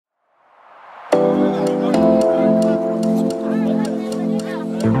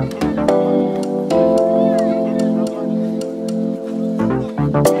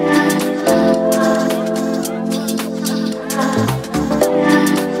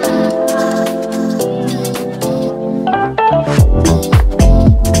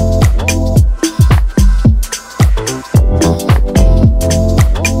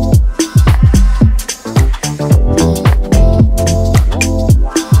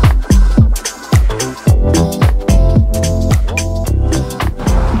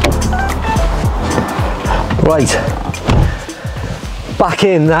Right, back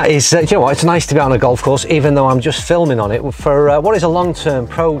in. That is, do you know what, it's nice to be on a golf course, even though I'm just filming on it for what is a long-term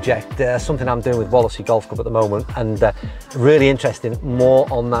project, something I'm doing with Wallasey Golf Club at the moment, and really interesting, more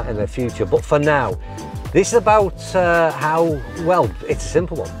on that in the future. But for now, this is about how, well, it's a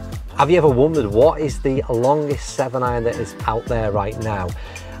simple one. Have you ever wondered what is the longest 7-iron that is out there right now?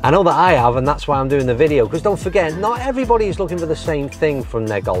 I know that I have, and that's why I'm doing the video, because don't forget, not everybody is looking for the same thing from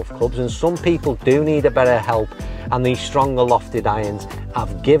their golf clubs, and some people do need a better help, and these stronger lofted irons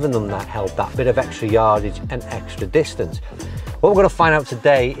have given them that help, that bit of extra yardage and extra distance. What we're going to find out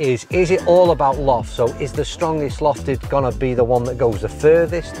today is it all about loft? So is the strongest lofted going to be the one that goes the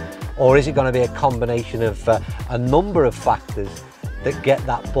furthest, or is it going to be a combination of a number of factors that get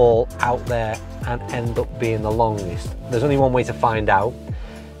that ball out there and end up being the longest? There's only one way to find out.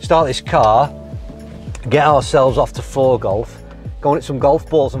 Start this car, get ourselves off to 4Golf, go and hit some golf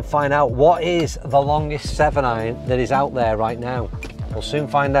balls and find out what is the longest 7-iron that is out there right now. We'll soon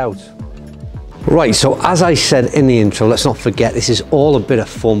find out. Right, so as I said in the intro, let's not forget this is all a bit of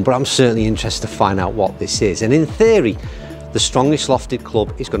fun, but I'm certainly interested to find out what this is. And in theory, the strongest lofted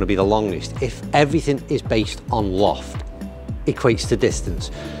club is going to be the longest if everything is based on loft, equates to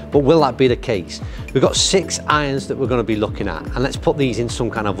distance. But will that be the case? We've got 6 irons that we're going to be looking at, and let's put these in some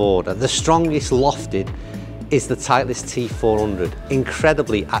kind of order. The strongest lofted is the Titleist T400,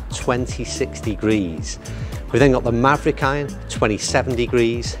 incredibly at 26 degrees. We've then got the Maverick iron, 27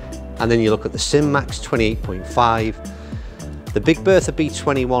 degrees, and then you look at the SimMax, 28.5, the Big Bertha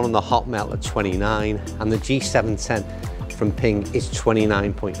B21 and the Hot Melt at 29, and the G710 from Ping is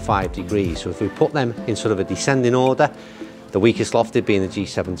 29.5 degrees. So if we put them in sort of a descending order, the weakest lofted being the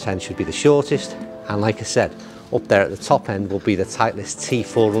G710 should be the shortest, and like I said, up there at the top end will be the Titleist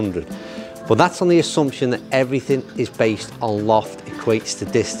T400. But that's on the assumption that everything is based on loft equates to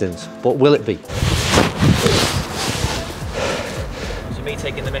distance. But will it be? So me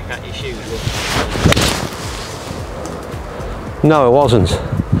taking the mick out your shoes? No, it wasn't.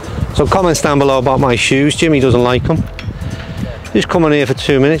 So comments down below about my shoes. Jimmy doesn't like them. Just come on here for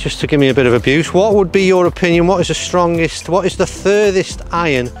 2 minutes just to give me a bit of abuse. What would be your opinion? What is the strongest, what is the furthest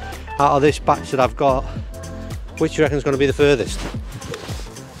iron out of this batch that I've got? Which do you reckon is going to be the furthest?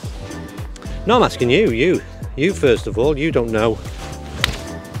 No, I'm asking you first of all. You don't know.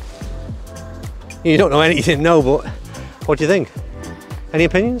 You don't know anything, no, but what do you think? Any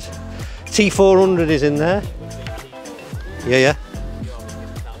opinions? T400 is in there. Yeah.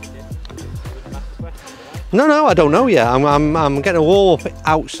 No, I don't know yet. I'm getting a wall up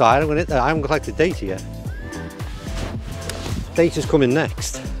outside. I'm going to hit that. I haven't collected data yet. Data's coming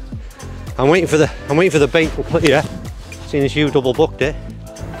next. I'm waiting for the bait to put here. Seeing as you double booked it.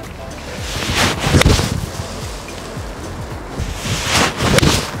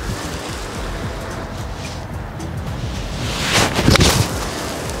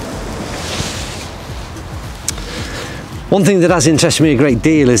 One thing that has interested me a great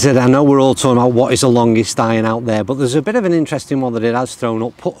deal is that I know we're all talking about what is the longest iron out there, but there's a bit of an interesting one that it has thrown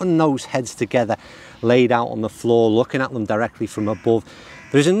up, putting those heads together, laid out on the floor, looking at them directly from above.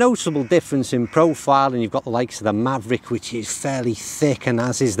 There's a noticeable difference in profile, and you've got the likes of the Maverick, which is fairly thick, and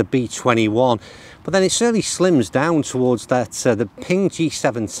as is the B21. But then it certainly slims down towards that. The Ping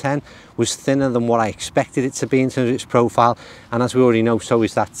G710 was thinner than what I expected it to be in terms of its profile. And as we already know, so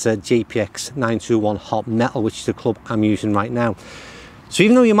is that JPX 921 Hot Metal, which is the club I'm using right now. So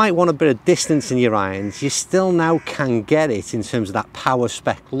even though you might want a bit of distance in your irons, you still now can get it in terms of that power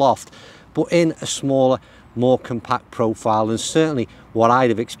spec loft, but in a smaller, more compact profile, and certainly what I'd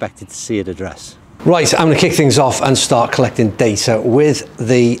have expected to see it address. Right, I'm going to kick things off and start collecting data with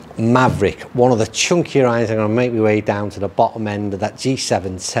the Maverick, one of the chunkier irons. I'm going to make my way down to the bottom end of that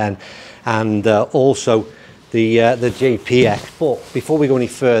G710 and also the JPX. But before we go any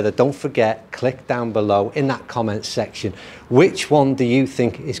further, don't forget, click down below in that comment section, which one do you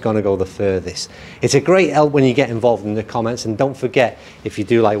think is going to go the furthest? It's a great help when you get involved in the comments, and don't forget, if you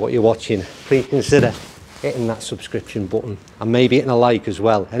do like what you're watching, please consider hitting that subscription button and maybe hitting a like as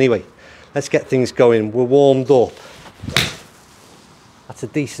well. Anyway, let's get things going. We're warmed up That's a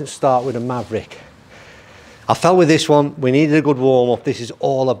decent start with a Maverick. I felt with this one, we needed a good warm-up. This is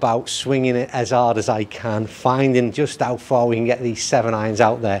all about swinging it as hard as I can, finding just how far we can get these 7-irons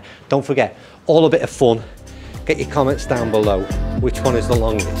out there. Don't forget, all a bit of fun. Get your comments down below. Which one is the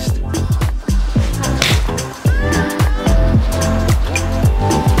longest?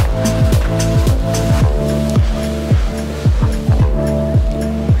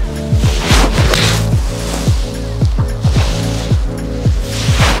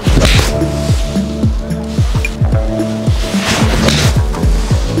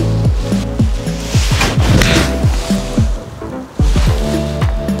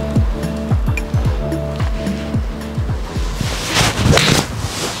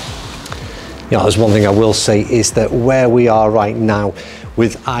 You know, there's one thing I will say is that where we are right now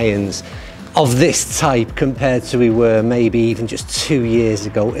with irons of this type compared to we were maybe even just 2 years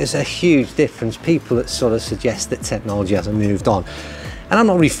ago is a huge difference. People that sort of suggest that technology hasn't moved on. And I'm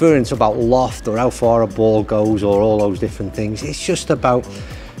not referring to about loft or how far a ball goes or all those different things. It's just about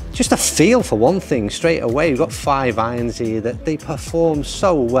just a feel for one thing straight away. We've got 5 irons here that they perform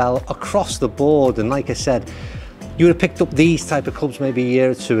so well across the board. And like I said, you would have picked up these type of clubs maybe a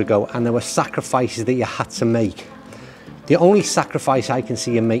year or 2 ago and there were sacrifices that you had to make. The only sacrifice I can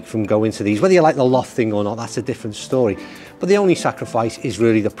see you make from going to these, whether you like the loft thing or not, that's a different story. But the only sacrifice is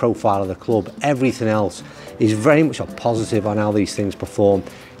really the profile of the club. Everything else is very much a positive on how these things perform.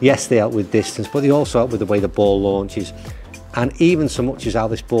 Yes, they help with distance, but they also help with the way the ball launches. And even so much as how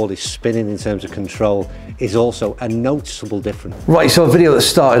this ball is spinning in terms of control is also a noticeable difference. Right, so a video that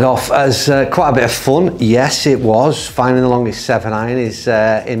started off as quite a bit of fun. Yes, it was. Finding the longest 7-iron is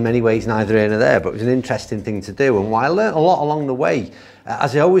in many ways neither here nor there, but it was an interesting thing to do. And while I learned a lot along the way,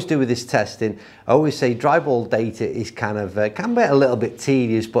 as I always do with this testing, I always say dry ball data is kind of, can be a little bit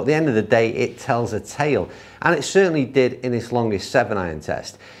tedious, but at the end of the day, it tells a tale. And it certainly did in this longest 7-iron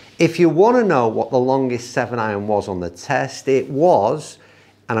test. If you want to know what the longest 7-iron was on the test, it was,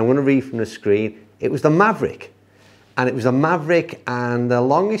 and I'm going to read from the screen, it was the Maverick. And it was a Maverick, and the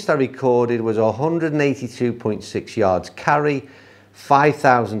longest I recorded was 182.6 yards carry,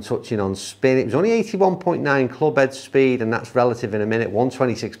 5,000 touching on spin. It was only 81.9 club head speed, and that's relative in a minute.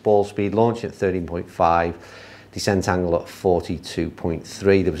 126 ball speed, launching at 13.5. Descent angle at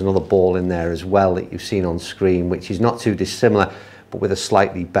 42.3. There was another ball in there as well that you've seen on screen, which is not too dissimilar, but with a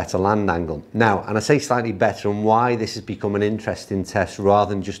slightly better land angle. Now, and I say slightly better, and why this has become an interesting test rather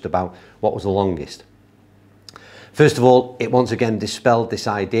than just about what was the longest. First of all, it once again dispelled this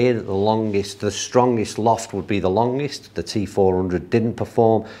idea that the strongest loft would be the longest. The T400 didn't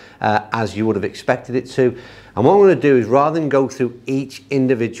perform as you would have expected it to. And what I'm going to do is, rather than go through each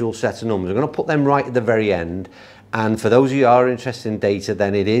individual set of numbers, I'm going to put them right at the very end. And for those of you who are interested in data,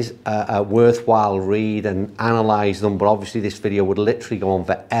 then it is a worthwhile read and analyse them. But obviously this video would literally go on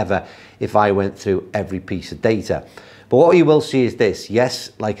forever if I went through every piece of data. But what you will see is this.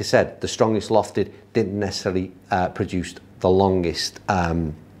 Yes, like I said, the strongest lofted didn't necessarily produce the longest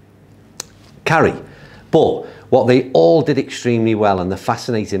carry. But what they all did extremely well, and the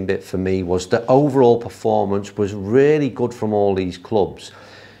fascinating bit for me was the overall performance was really good from all these clubs.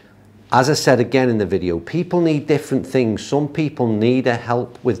 As I said again in the video, people need different things. Some people need a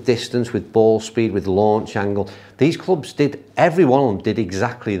help with distance, with ball speed, with launch angle. These clubs did, every one of them did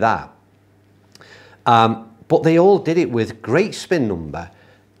exactly that. But they all did it with great spin number,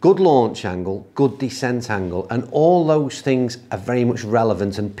 good launch angle, good descent angle, and all those things are very much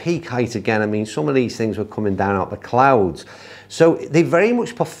relevant. And peak height again, I mean, some of these things were coming down out the clouds. So they very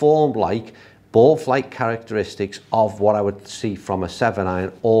much performed like ball flight characteristics of what I would see from a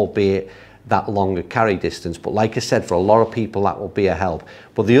 7-iron, albeit that longer carry distance. But like I said, for a lot of people, that will be a help.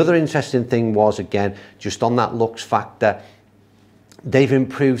 But the other interesting thing was, again, just on that looks factor, they've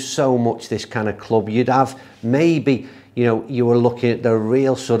improved so much, this kind of club. You'd have maybe, you know, you were looking at the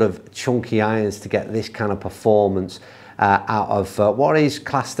real sort of chunky irons to get this kind of performance out of what is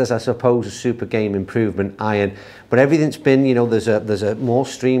classed as, I suppose, a super game improvement iron. But everything's been, you know, there's a more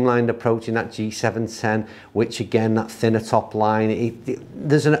streamlined approach in that G710, which again, that thinner top line,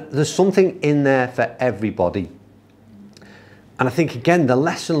 there's something in there for everybody. And I think again, the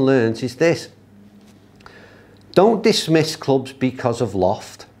lesson learned is this: don't dismiss clubs because of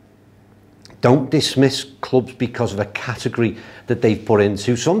loft. Don't dismiss clubs because of a category that they've put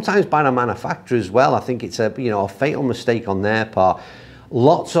into, sometimes by the manufacturer as well. I think it's a, you know, a fatal mistake on their part.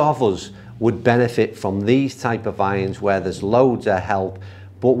 Lots of us would benefit from these type of irons where there's loads of help,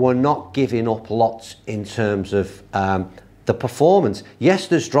 but we're not giving up lots in terms of the performance. Yes,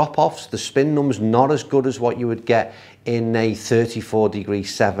 there's drop-offs. The spin number's not as good as what you would get in a 34-degree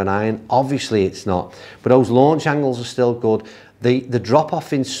 7-iron. Obviously it's not, but those launch angles are still good. The drop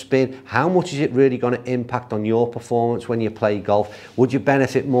off in spin, how much is it really going to impact on your performance when you play golf? Would you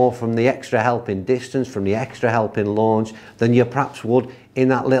benefit more from the extra help in distance, from the extra help in launch, than you perhaps would in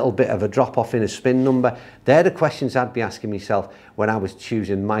that little bit of a drop off in a spin number? They're the questions I'd be asking myself when I was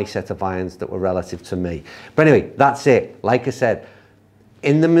choosing my set of irons that were relative to me. But anyway, that's it. Like I said,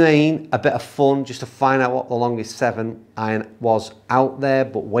 in the main, a bit of fun just to find out what the longest 7 iron was out there,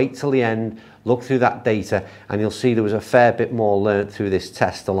 but wait till the end, look through that data, and you'll see there was a fair bit more learnt through this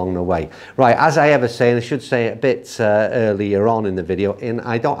test along the way. Right, as I ever say, and I should say it a bit earlier on in the video, and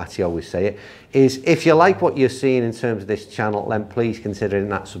I don't actually always say it, is if you like what you're seeing in terms of this channel, then please consider hitting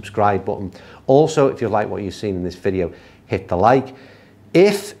that subscribe button. Also, if you like what you've seen in this video, hit the like.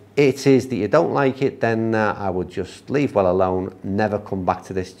 If it is that you don't like it, then I would just leave well alone, never come back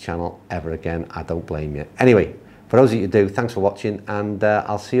to this channel ever again. I don't blame you. Anyway, for those of you who do, thanks for watching, and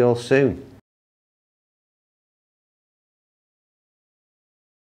I'll see you all soon.